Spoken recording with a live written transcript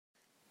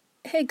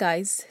Hey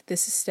guys,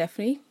 this is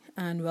Stephanie,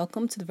 and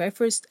welcome to the very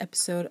first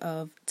episode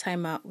of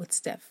Time Out with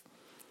Steph.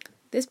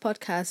 This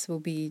podcast will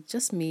be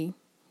just me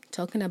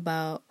talking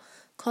about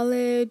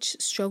college,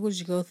 struggles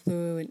you go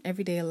through in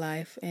everyday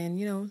life, and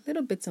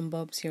little bits and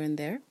bobs here and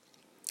there.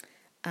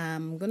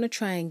 I'm gonna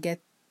try and get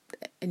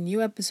a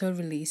new episode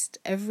released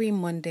every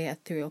Monday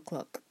at 3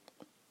 o'clock.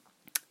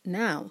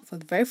 Now, for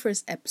the very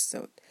first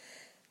episode,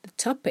 the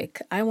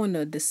topic I want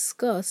to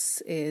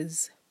discuss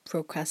is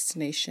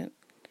procrastination.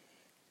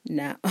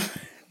 Now,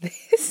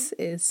 this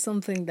is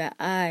something that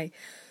I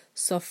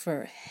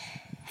suffer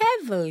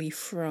heavily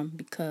from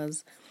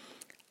because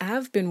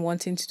I've been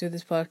wanting to do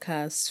this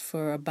podcast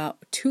for about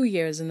 2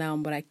 years now,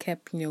 but I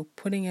kept,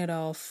 putting it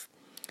off.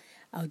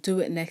 I'll do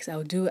it next.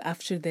 I'll do it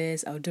after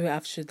this. I'll do it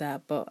after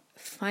that. But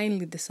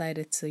finally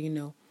decided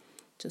to,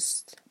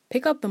 just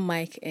pick up the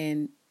mic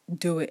and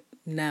do it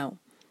now.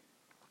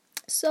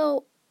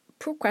 So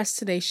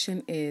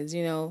procrastination is,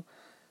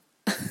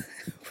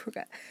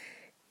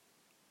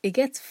 it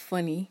gets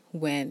funny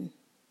when,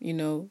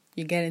 you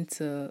get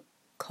into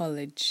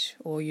college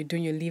or you're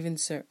doing your leaving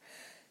cert.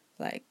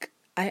 Like,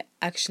 I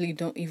actually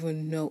don't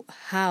even know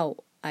how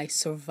I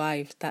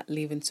survived that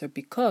leaving cert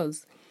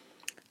because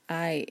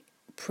I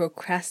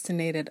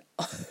procrastinated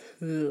a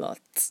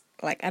lot.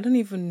 Like, I don't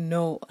even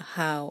know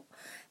how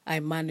I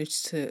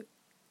managed to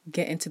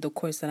get into the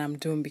course that I'm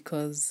doing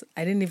because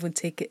I didn't even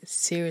take it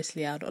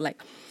seriously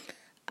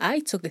I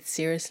took it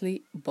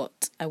seriously,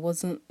 but I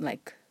wasn't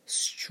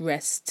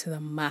stressed to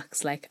the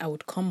max. Like, I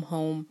would come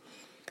home,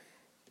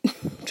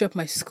 drop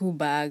my school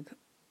bag,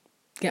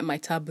 get my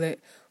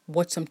tablet,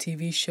 watch some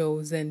TV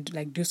shows and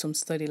do some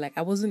study. Like,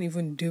 I wasn't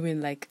even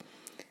doing the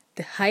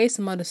highest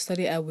amount of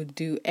study I would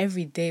do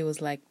every day was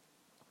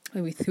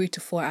maybe 3 to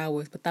 4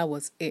 hours, but that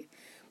was it.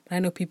 But I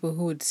know people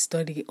who would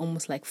study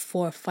almost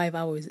 4 or 5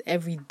 hours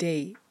every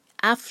day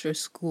after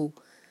school.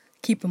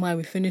 Keep in mind,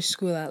 we finished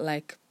school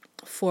at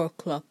 4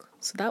 o'clock.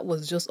 So that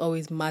was just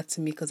always mad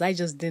to me because I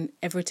just didn't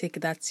ever take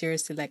it that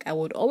seriously. I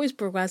would always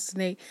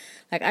procrastinate.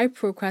 I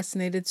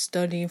procrastinated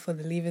studying for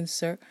the leaving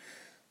cert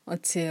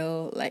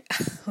until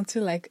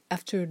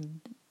after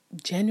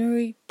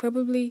January,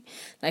 probably.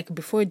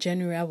 Before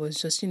January, I was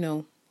just,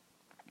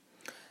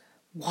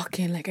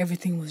 walking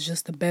everything was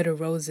just a bed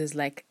of roses.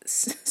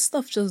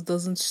 Stuff just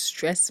doesn't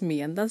stress me,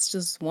 and that's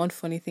just one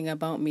funny thing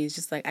about me. It's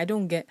just I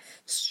don't get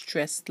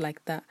stressed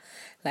like that.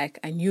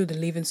 I knew the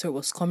leaving cert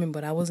was coming,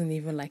 but I wasn't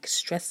even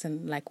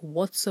stressing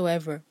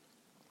whatsoever.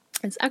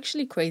 It's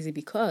actually crazy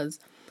because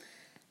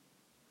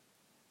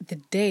the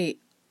day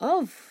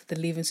of the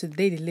leaving cert, the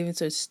day the leaving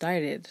cert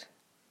started,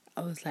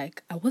 I was I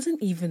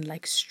wasn't even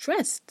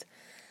stressed.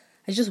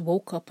 I just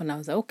woke up and I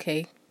was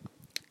okay,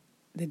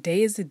 the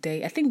day is the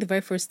day. I think the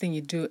very first thing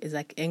you do is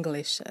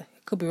English.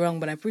 Could be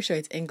wrong, but I'm pretty sure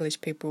it's English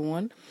paper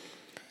 1.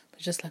 But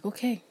just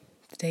okay,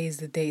 today is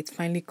the day. It's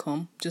finally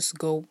come. Just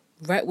go,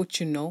 write what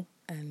you know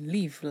and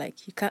leave.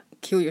 You can't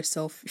kill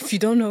yourself. If you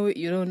don't know it,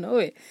 you don't know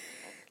it.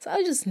 So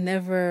I just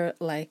never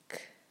I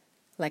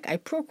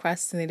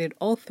procrastinated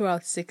all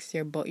throughout 6th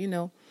year, but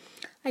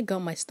I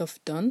got my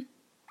stuff done.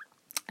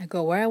 I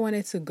got where I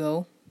wanted to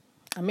go.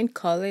 I'm in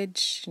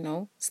college,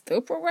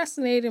 still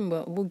procrastinating,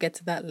 but we'll get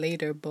to that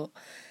later. But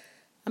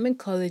I'm in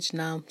college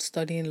now,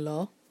 studying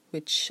law,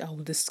 which I will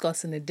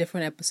discuss in a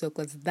different episode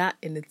because that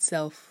in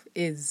itself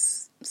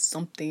is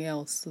something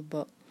else.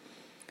 But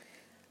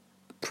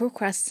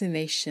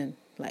procrastination,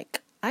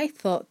 I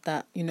thought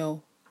that,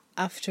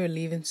 after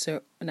leaving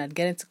cert and I'd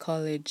get into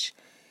college,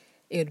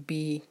 it'd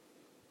be,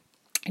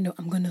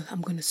 I'm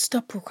gonna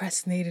stop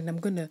procrastinating.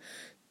 I'm gonna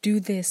do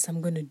this. I'm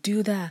gonna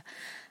do that,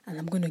 and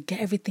I'm gonna get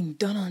everything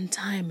done on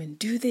time and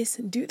do this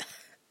and do that.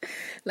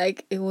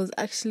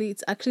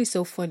 It's actually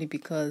so funny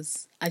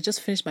because I just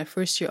finished my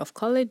first year of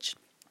college,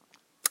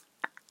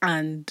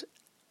 and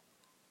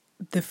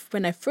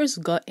when I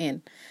first got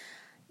in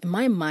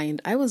my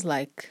mind, I was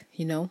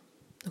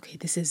okay,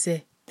 this is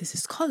it. This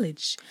is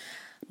college.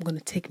 I'm going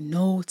to take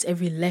notes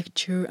every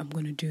lecture. I'm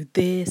going to do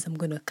this. I'm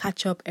going to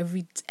catch up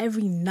every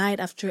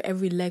night after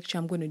every lecture.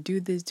 I'm going to do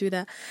this, do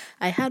that.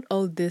 I had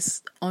all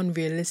this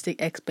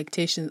unrealistic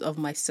expectations of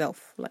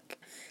myself.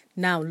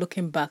 Now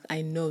looking back,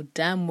 I know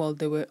damn well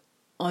they were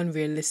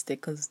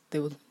unrealistic because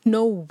there was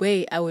no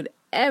way I would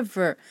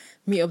ever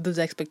meet up those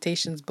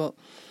expectations. But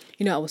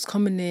I was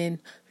coming in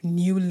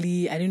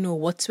newly. I didn't know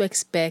what to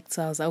expect.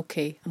 So I was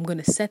okay, I'm going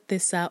to set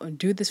this out and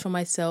do this for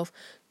myself.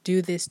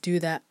 Do this, do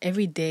that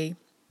every day.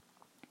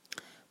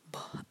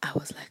 But I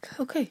was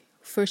okay,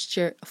 first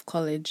year of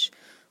college,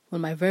 one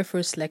of my very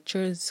first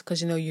lectures,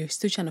 because you're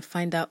still trying to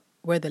find out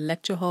where the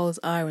lecture halls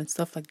are and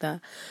stuff like that.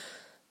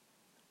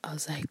 I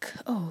was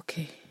oh,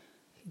 okay,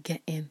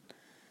 get in.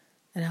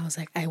 And I was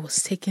I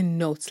was taking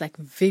notes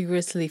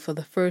vigorously for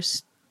the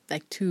first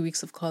 2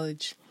 weeks of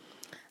college.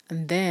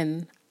 And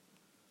then,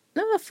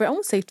 I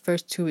won't say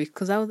first 2 weeks,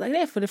 because I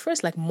was for the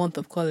first month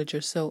of college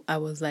or so, I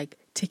was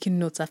taking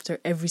notes after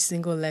every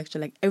single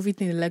lecture.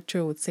 Everything the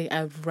lecturer would say,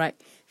 I would write,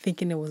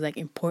 thinking it was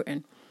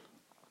important.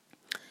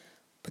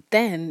 But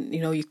then,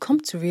 you come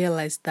to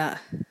realize that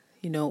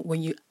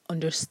when you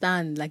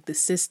understand like the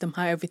system,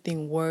 how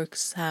everything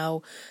works,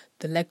 how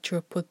the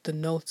lecturer put the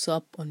notes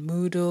up on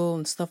Moodle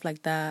and stuff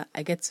like that,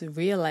 I get to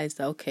realize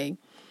that, okay,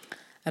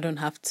 I don't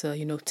have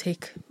to,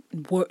 take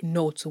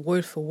notes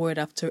word for word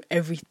after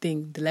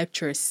everything the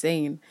lecturer is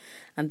saying.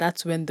 And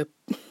that's when the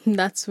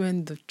that's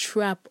when the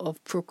trap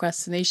of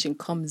procrastination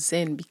comes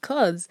in,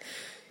 because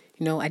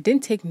I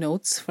didn't take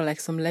notes for like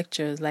some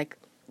lectures, like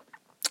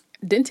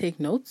didn't take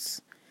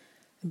notes,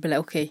 but like,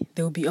 okay,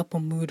 they'll be up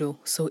on Moodle.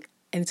 So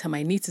anytime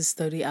I need to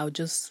study, I'll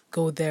just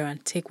go there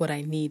and take what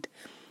I need.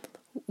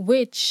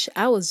 Which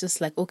I was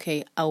just like,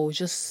 okay, I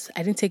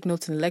didn't take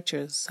notes in the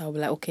lectures. So I'll be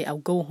like, okay, I'll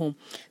go home.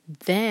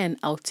 Then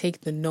I'll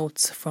take the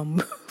notes from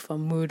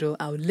from Moodle.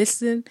 I'll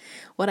listen.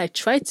 What I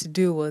tried to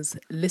do was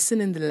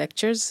listen in the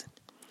lectures,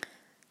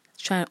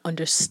 try and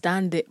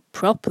understand it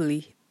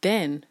properly,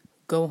 then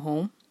go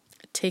home,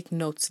 take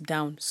notes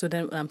down. So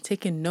then when I'm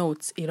taking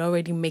notes, it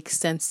already makes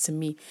sense to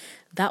me.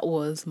 That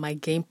was my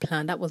game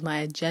plan. That was my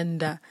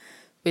agenda,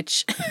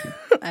 which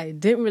I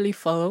didn't really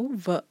follow.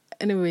 But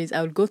anyways,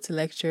 I would go to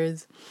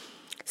lectures,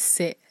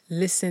 sit,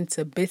 listen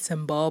to bits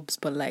and bobs,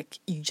 but like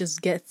I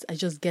just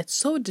get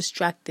so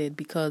distracted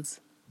because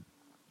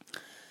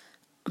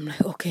I'm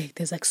like, okay,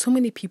 there's like so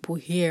many people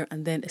here,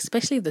 and then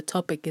especially the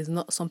topic is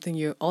not something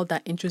you're all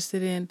that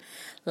interested in.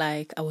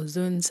 Like I was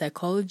doing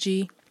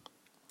psychology,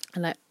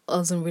 and I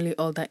wasn't really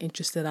all that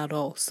interested at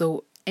all.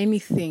 So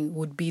anything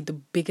would be the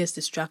biggest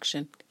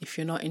distraction if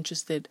you're not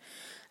interested.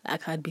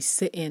 Like I'd be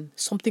sitting,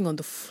 something on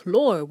the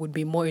floor would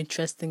be more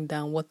interesting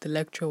than what the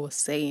lecturer was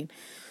saying.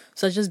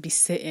 So I'd just be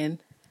sitting,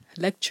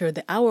 lecture,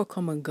 the hour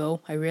come and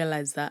go. I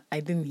realized that I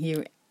didn't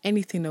hear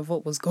anything of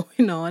what was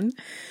going on.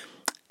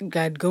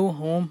 I'd go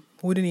home,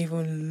 wouldn't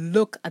even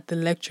look at the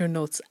lecture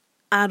notes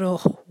at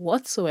all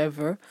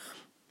whatsoever.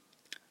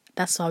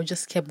 That's how I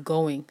just kept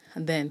going.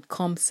 And then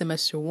come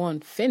semester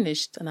 1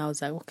 finished, and I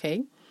was like,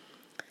 okay.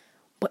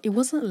 But it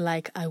wasn't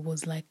like I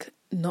was like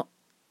not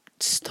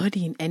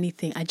studying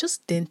anything. I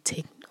just didn't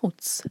take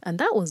notes. And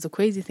that was the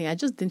crazy thing. I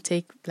just didn't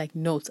take like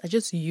notes. I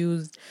just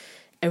used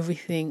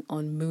everything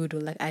on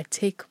Moodle. Like I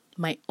take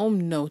my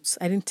own notes.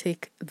 I didn't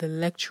take the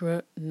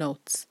lecturer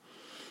notes.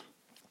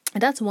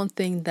 And that's one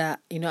thing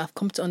that, I've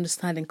come to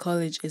understand in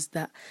college, is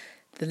that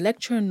the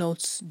lecturer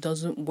notes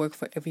doesn't work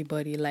for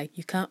everybody. Like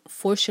you can't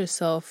force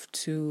yourself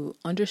to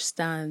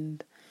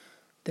understand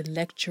the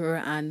lecturer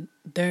and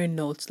their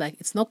notes. Like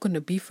it's not going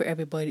to be for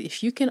everybody.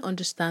 If you can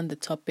understand the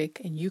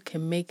topic and you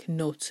can make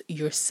notes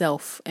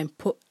yourself and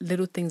put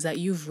little things that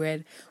you've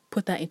read,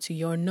 put that into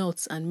your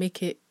notes and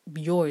make it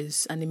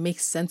yours, and it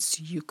makes sense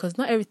to you, because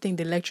not everything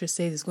the lecturer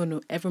says is going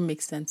to ever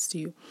make sense to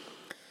you.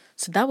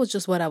 So that was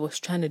just what I was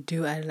trying to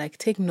do. I like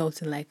take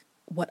notes and like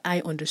what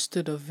I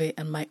understood of it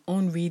and my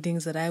own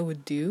readings that I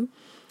would do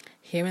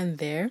here and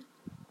there.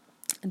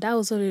 And that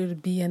was what it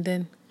would be. And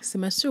then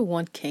semester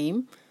 1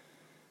 came,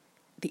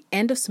 the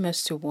end of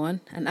semester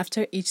 1, and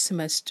after each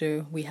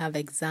semester we have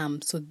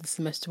exams. So the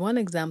semester 1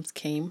 exams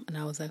came, and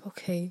I was like,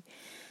 okay,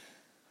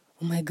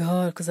 oh my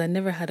God, because I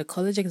never had a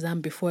college exam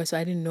before, so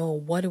I didn't know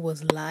what it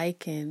was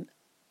like and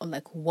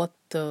like what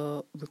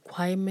the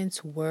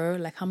requirements were,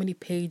 like how many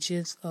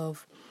pages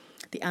of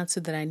the answer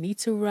that I need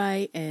to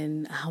write,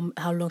 and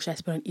how long should I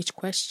spend on each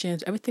question.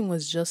 Everything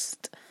was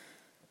just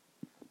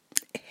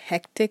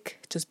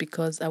hectic just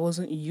because I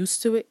wasn't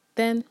used to it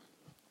then.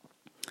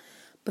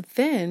 But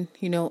then,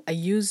 I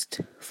used,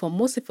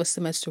 mostly for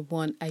semester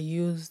 1, I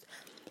used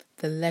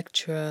the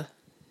lecturer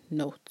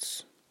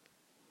notes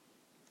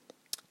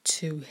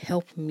to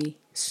help me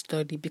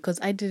study, because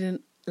I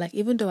didn't, like,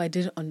 even though I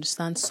didn't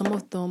understand some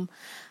of them,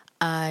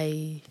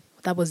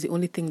 that was the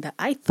only thing that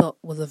I thought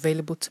was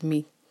available to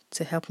me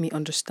to help me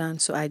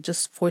understand. So I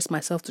just forced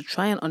myself to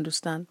try and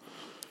understand.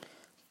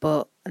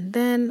 And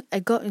then I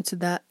got into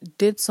that,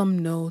 did some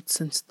notes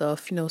and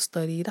stuff,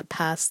 studied. I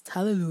passed,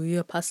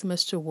 hallelujah, passed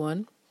semester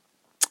 1,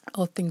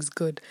 all things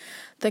good.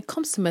 Then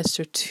comes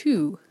semester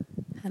 2,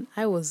 and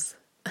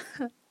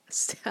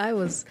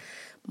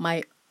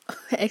my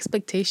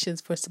expectations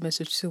for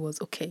semester 2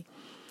 was, okay,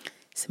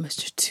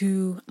 semester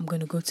 2, I'm going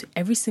to go to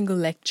every single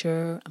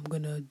lecture. I'm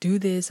going to do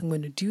this. I'm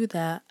going to do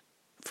that.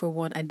 For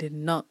one, I did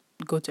not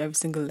go to every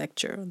single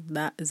lecture.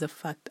 That is a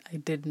fact. I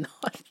did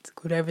not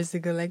go to every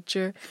single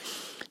lecture.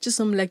 Just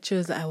some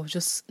lectures that I was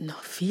just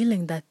not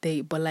feeling that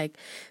day. But like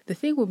the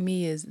thing with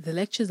me is the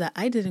lectures that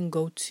I didn't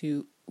go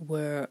to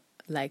were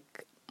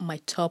like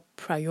my top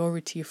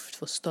priority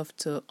for stuff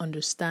to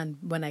understand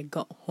when I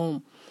got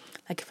home.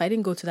 Like if I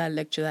didn't go to that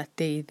lecture that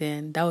day,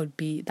 then that would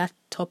be that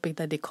topic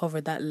that they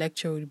covered, that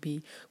lecture would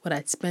be what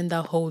I'd spend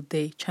that whole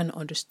day trying to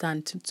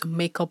understand to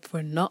make up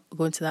for not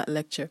going to that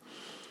lecture.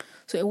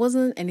 So it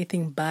wasn't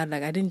anything bad.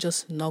 Like I didn't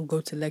just not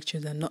go to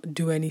lectures and not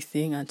do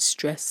anything and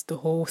stress the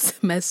whole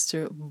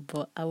semester.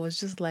 But I was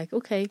just like,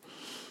 okay,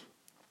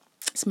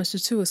 semester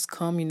 2 has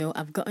come,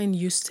 I've gotten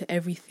used to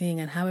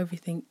everything and how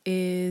everything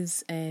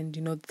is, and,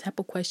 the type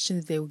of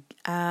questions they would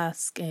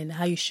ask and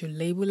how you should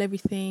label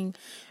everything,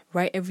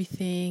 write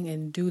everything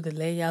and do the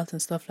layout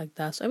and stuff like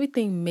that. So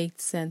everything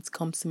made sense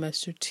come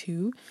semester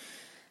 2.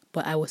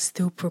 but I was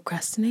still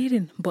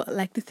procrastinating. But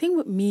like the thing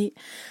with me,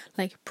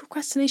 like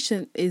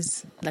procrastination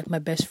is like my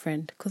best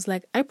friend because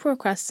like I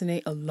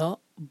procrastinate a lot,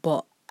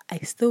 but I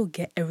still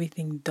get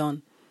everything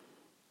done.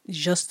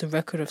 Just the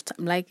record of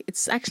time. Like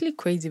it's actually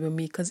crazy with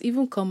me because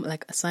even come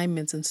like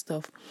assignments and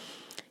stuff,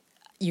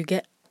 you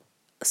get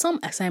some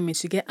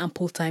assignments you get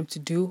ample time to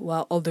do,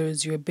 while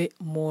others you're a bit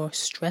more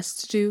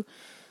stressed to do.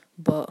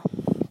 But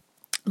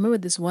I remember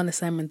this one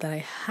assignment that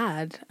I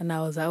had, and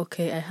I was like,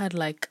 okay, I had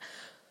like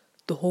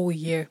the whole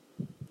year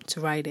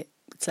to write it.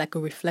 It's like a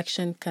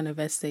reflection kind of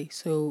essay.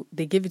 So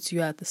they give it to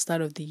you at the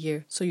start of the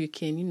year so you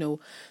can,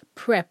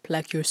 prep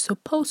like you're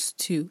supposed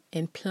to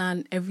and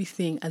plan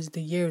everything as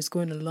the year is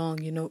going along,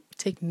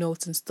 take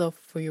notes and stuff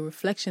for your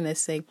reflection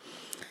essay.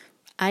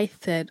 I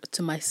said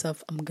to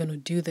myself, I'm going to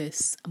do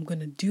this. I'm going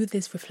to do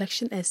this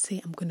reflection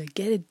essay. I'm going to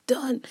get it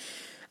done.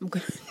 I'm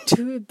going to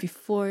do it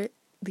before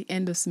the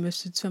end of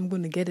semester 2. I'm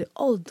going to get it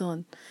all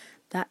done.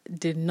 That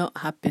did not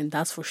happen,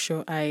 that's for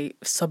sure. I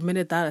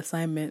submitted that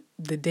assignment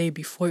the day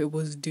before it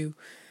was due.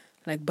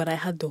 But I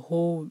had the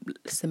whole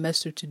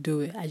semester to do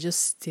it. I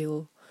just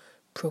still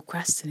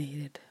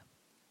procrastinated.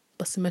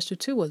 But semester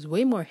 2 was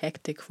way more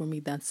hectic for me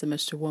than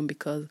semester 1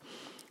 because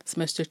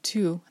semester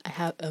 2, I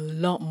had a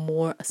lot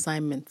more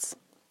assignments.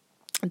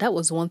 And that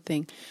was one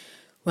thing.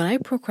 When I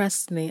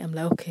procrastinate, I'm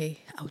like, okay,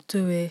 I'll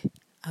do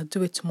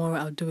it tomorrow,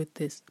 I'll do it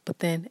this. But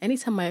then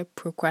anytime I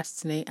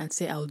procrastinate and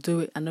say I'll do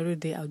it another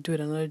day,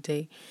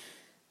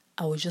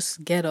 I will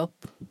just get up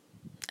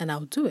and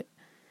I'll do it.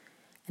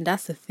 And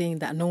that's the thing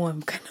that no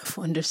one kind of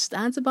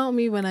understands about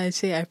me when I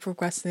say I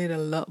procrastinate a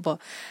lot. But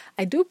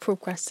I do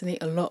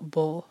procrastinate a lot,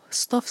 but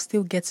stuff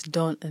still gets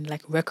done in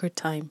like record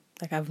time.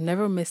 Like I've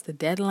never missed a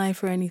deadline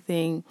for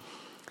anything.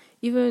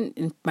 Even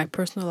in my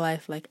personal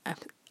life, like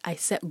I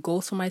set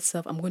goals for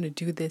myself. I'm going to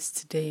do this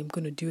today. I'm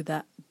going to do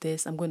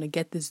this. I'm going to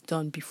get this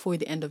done before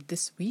the end of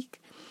this week.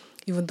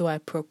 Even though I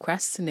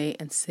procrastinate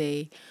and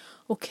say,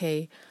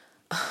 okay,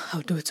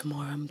 I'll do it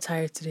tomorrow. I'm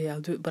tired today. I'll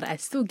do it. But I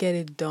still get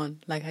it done.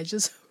 Like I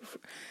just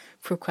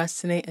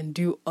procrastinate and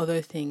do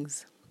other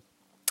things.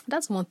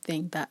 That's one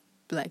thing that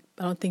I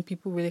don't think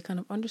people really kind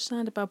of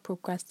understand about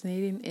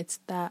procrastinating. It's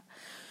that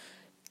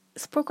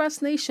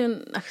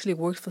procrastination actually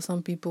works for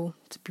some people.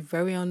 To be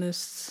very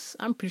honest,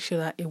 I'm pretty sure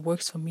that it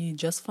works for me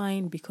just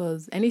fine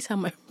because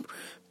anytime I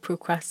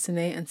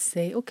procrastinate and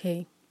say,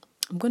 okay,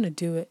 I'm going to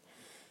do it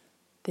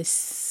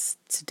this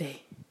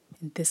today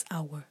in this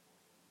hour,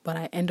 but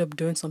I end up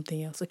doing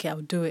something else. Okay,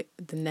 I'll do it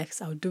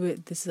I'll do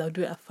it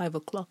at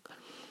 5:00.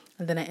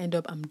 And then I end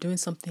up, I'm doing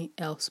something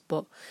else.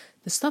 But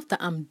the stuff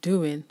that I'm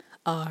doing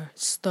are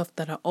stuff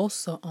that are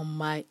also on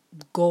my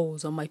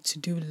goals, on my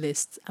to-do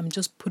list. I'm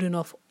just putting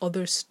off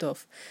other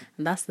stuff.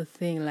 And that's the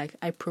thing, like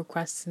I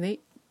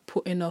procrastinate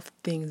putting off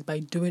things by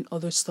doing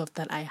other stuff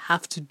that I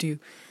have to do.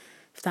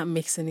 If that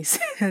makes any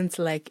sense.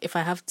 Like if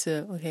I have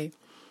to, okay,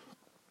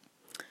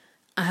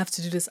 I have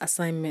to do this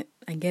assignment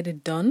and get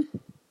it done.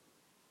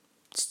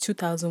 It's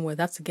 2,000 words.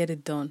 I have to get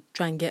it done.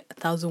 Try and get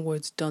 1,000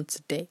 words done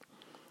today.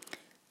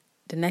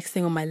 The next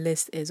thing on my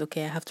list is,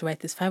 okay, I have to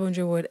write this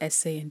 500-word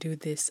essay and do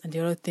this. And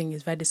the other thing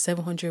is write this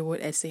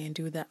 700-word essay and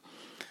do that.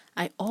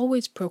 I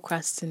always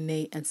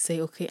procrastinate and say,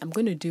 okay, I'm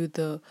going to do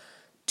the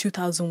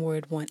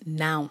 2,000-word one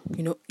now.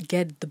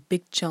 Get the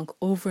big chunk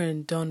over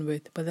and done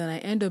with. But then I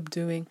end up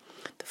doing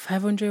the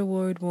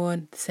 500-word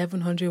one, the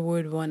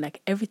 700-word one,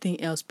 like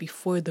everything else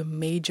before the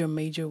major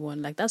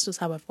one. Like that's just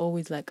how I've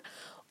always like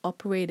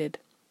operated.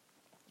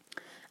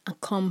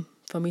 And come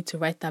for me to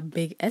write that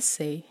big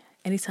essay,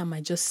 anytime I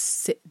just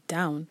sit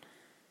down,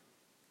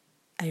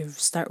 I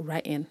start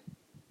writing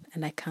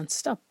and I can't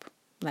stop.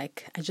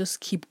 Like I just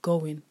keep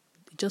going.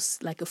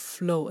 Just like a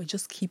flow. It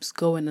just keeps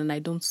going and I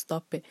don't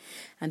stop it.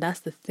 And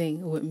that's the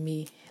thing with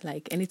me.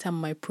 Like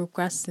anytime I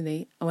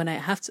procrastinate, when I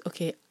have to,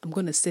 okay, I'm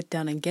going to sit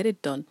down and get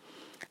it done.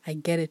 I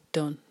get it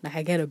done. Like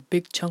I get a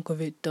big chunk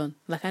of it done.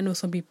 Like I know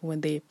some people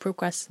when they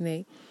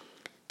procrastinate,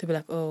 they'll be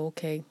like, oh,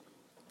 okay,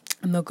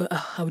 I'm not going,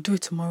 I'll do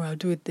it tomorrow, I'll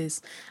do it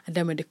this. And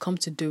then when they come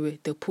to do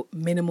it, they'll put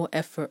minimal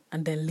effort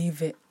and then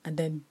leave it and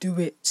then do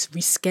it,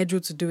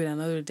 reschedule to do it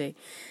another day.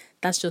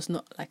 That's just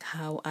not like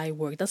how I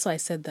work. That's why I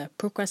said that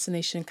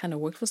procrastination kind of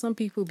works for some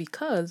people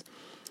because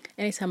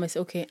anytime I say,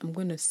 okay, I'm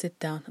going to sit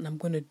down and I'm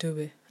going to do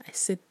it, I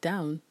sit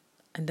down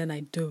and then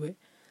I do it.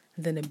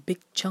 And then a big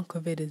chunk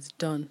of it is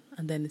done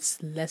and then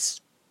it's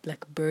less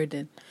like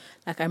burden.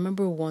 Like I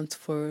remember once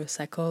for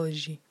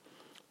psychology,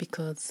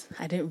 because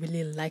I didn't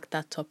really like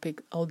that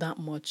topic all that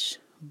much.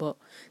 But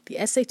the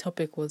essay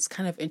topic was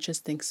kind of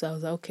interesting. So I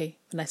was like, okay,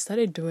 when I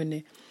started doing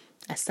it,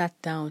 I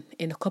sat down.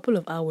 In a couple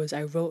of hours,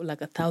 I wrote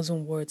like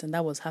 1,000 words and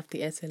that was half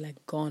the essay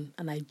like gone.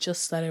 And I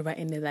just started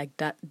writing it like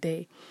that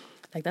day.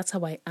 Like that's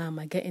how I am.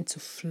 I get into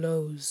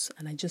flows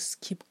and I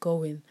just keep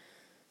going.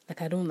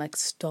 Like I don't like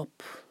stop.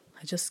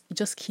 It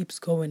just keeps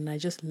going and I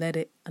just let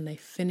it and I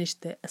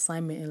finished the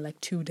assignment in like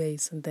 2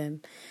 days and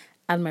then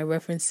add my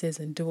references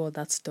and do all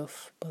that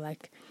stuff. But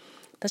like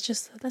that's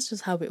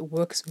just how it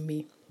works for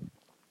me.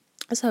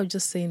 That's how I was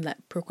just saying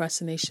that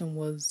procrastination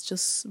was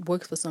just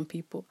works for some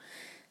people.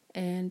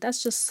 And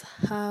that's just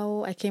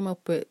how I came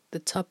up with the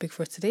topic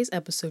for today's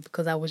episode,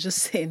 because I was just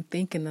sitting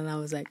thinking and I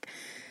was like,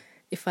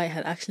 if I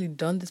had actually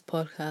done this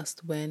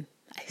podcast when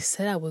I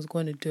said I was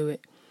going to do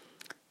it,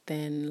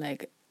 then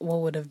like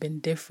what would have been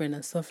different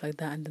and stuff like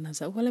that. And then I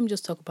was like, well, let me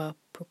just talk about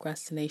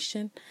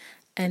procrastination.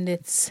 And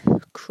it's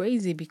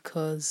crazy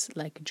because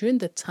like during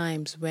the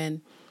times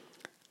when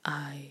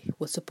I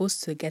was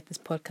supposed to get this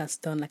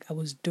podcast done, like I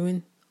was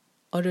doing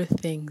other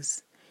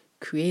things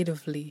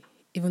creatively,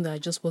 even though I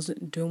just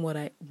wasn't doing what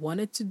I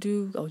wanted to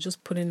do. I was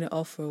just putting it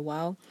off for a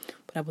while,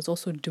 but I was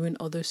also doing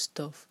other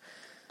stuff.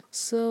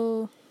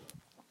 So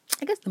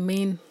I guess the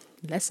main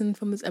lesson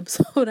from this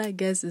episode, I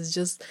guess, is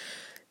just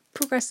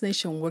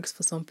procrastination works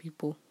for some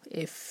people.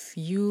 If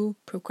you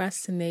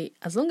procrastinate,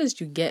 as long as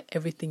you get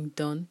everything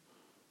done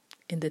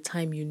in the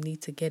time you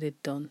need to get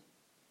it done,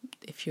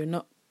 if you're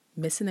not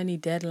missing any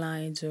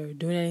deadlines or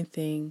doing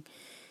anything,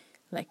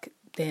 like,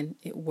 then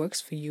it works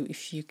for you.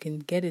 If you can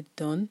get it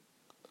done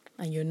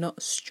and you're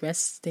not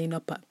stressed staying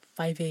up at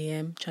 5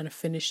 a.m. trying to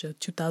finish a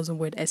 2,000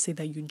 word essay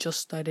that you just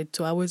started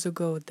 2 hours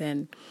ago,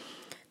 then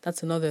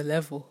that's another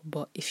level.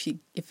 But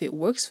if it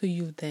works for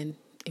you, then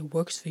it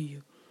works for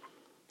you.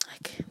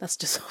 Like, that's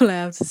just all I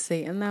have to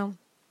say. And now,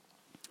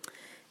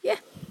 yeah,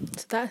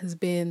 so that has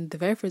been the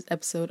very first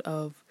episode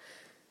of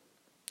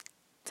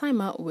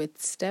Time Out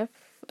with Steph.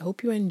 I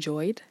hope you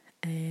enjoyed,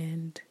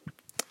 and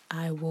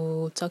I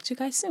will talk to you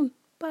guys soon.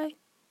 Bye.